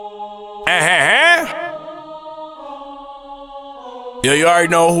Yeah, you already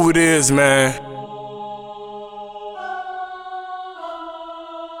know who it is, man.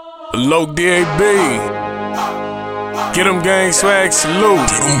 Loc D.A.B. Get them gang swag,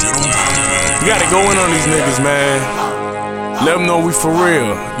 salute. You gotta go in on these niggas, man. Let them know we for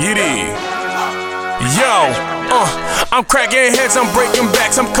real. You dig? Yo. I'm cracking heads, I'm breaking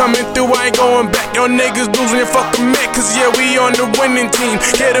backs, I'm coming through, I ain't going back. Y'all niggas losing your fucking man, cause yeah, we on the winning team.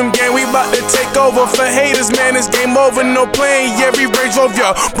 Get them gang, we bout to take over. For haters, man, it's game over, no playing, yeah, we Range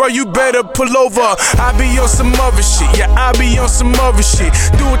Rover. Bro, you better pull over. I be on some other shit, yeah, I be on some other shit.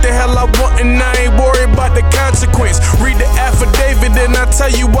 Do what the hell I want and I ain't worried about the consequence. Read the affidavit and I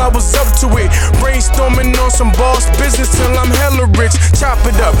tell you I was up to it. Brainstorming on some boss business till I'm hella rich. Chop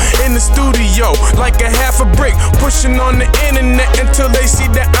it up in the studio like a half a brick. Pushing on the internet until they see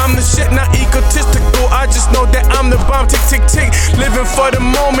that I'm the shit. Not egotistical, I just know that I'm the bomb. Tick, tick, tick. Living for the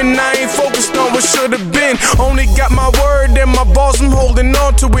moment, I ain't focused on what should've been. Only got my word and my balls, I'm holding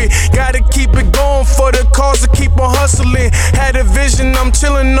on to it. Gotta keep it going for the cause to keep on hustling. Had a vision, I'm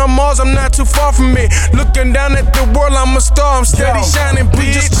chilling on Mars, I'm not too far from it. Looking down at the world, I'm a star, I'm steady shining, bitch.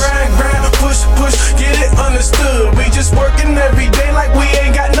 We just grind, push, get it understood. We just working every day like we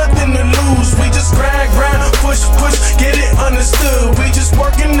ain't got nothing to lose. We just grind, push, get it understood. We just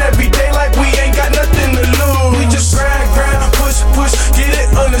working every day like we ain't got nothing to lose. We just grind, push, get it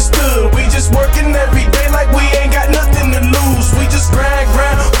understood. We just working every day like we ain't got nothing to lose. We just grind,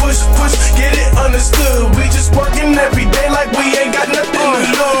 push, get it understood. We just working every day like we ain't got nothing to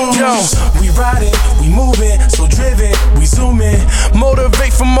lose. Yo, we riding, we moving, so driven, we zooming.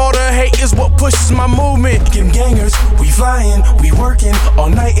 Motivate from all the hate is what pushes my movement. Get them gangers, we flying, we working all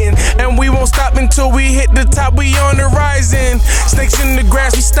night and we won't stop until we hit the top, we on the rising. Snakes in the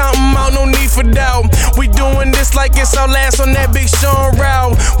grass, we stomp them out, no need for doubt. We doing this like it's our last on that Big Sean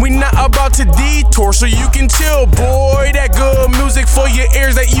route. We not about to detour, so you can chill, boy. That good music for your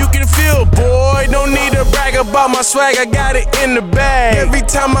ears that you can feel, boy. Don't need to brag about my swag, I got it in the bag. Every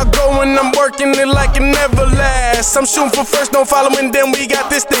time I go and I'm working it like it never lasts. I'm shooting for first, don't follow, and then we got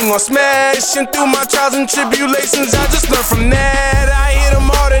this thing on smashing. Through my trials and tribulations, I just learned from that. I hit them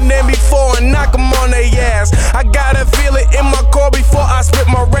harder than before and knock them on their ass. I gotta feel it in my core before I spit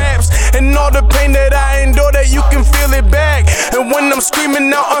my raps. And all the pain that I endure, that you can feel it back. And when I'm screaming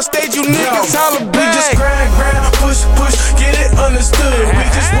out on stage, you niggas holler back. We just grind, push, get it understood. We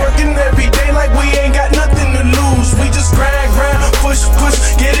just working every day like we ain't got nothing to lose. We just grind, push,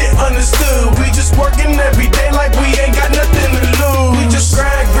 get it understood. We just working every day like we ain't got nothing to lose. We just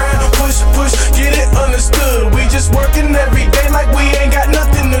grind, push, get it understood. We just working every day like we ain't got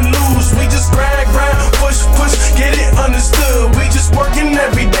nothing to lose. We just grind, push, get it understood. We just working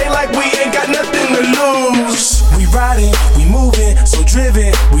every day like we ain't got nothing to lose. We riding, we moving, so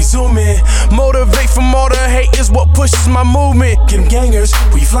driven, we zooming. Motivate from all the hate is what pushes my movement. Get them gangers,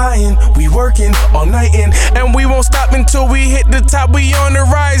 we flying, we working all night and we won't stop until we hit the top, we on the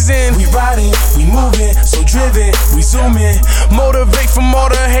rising. We riding, we moving, so driven, we zooming. Motivate from all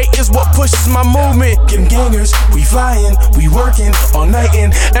the hate is what pushes my movement. Get them gangers, we flying, we working all night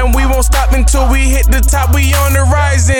and we won't stop until we hit the top, we on the rising.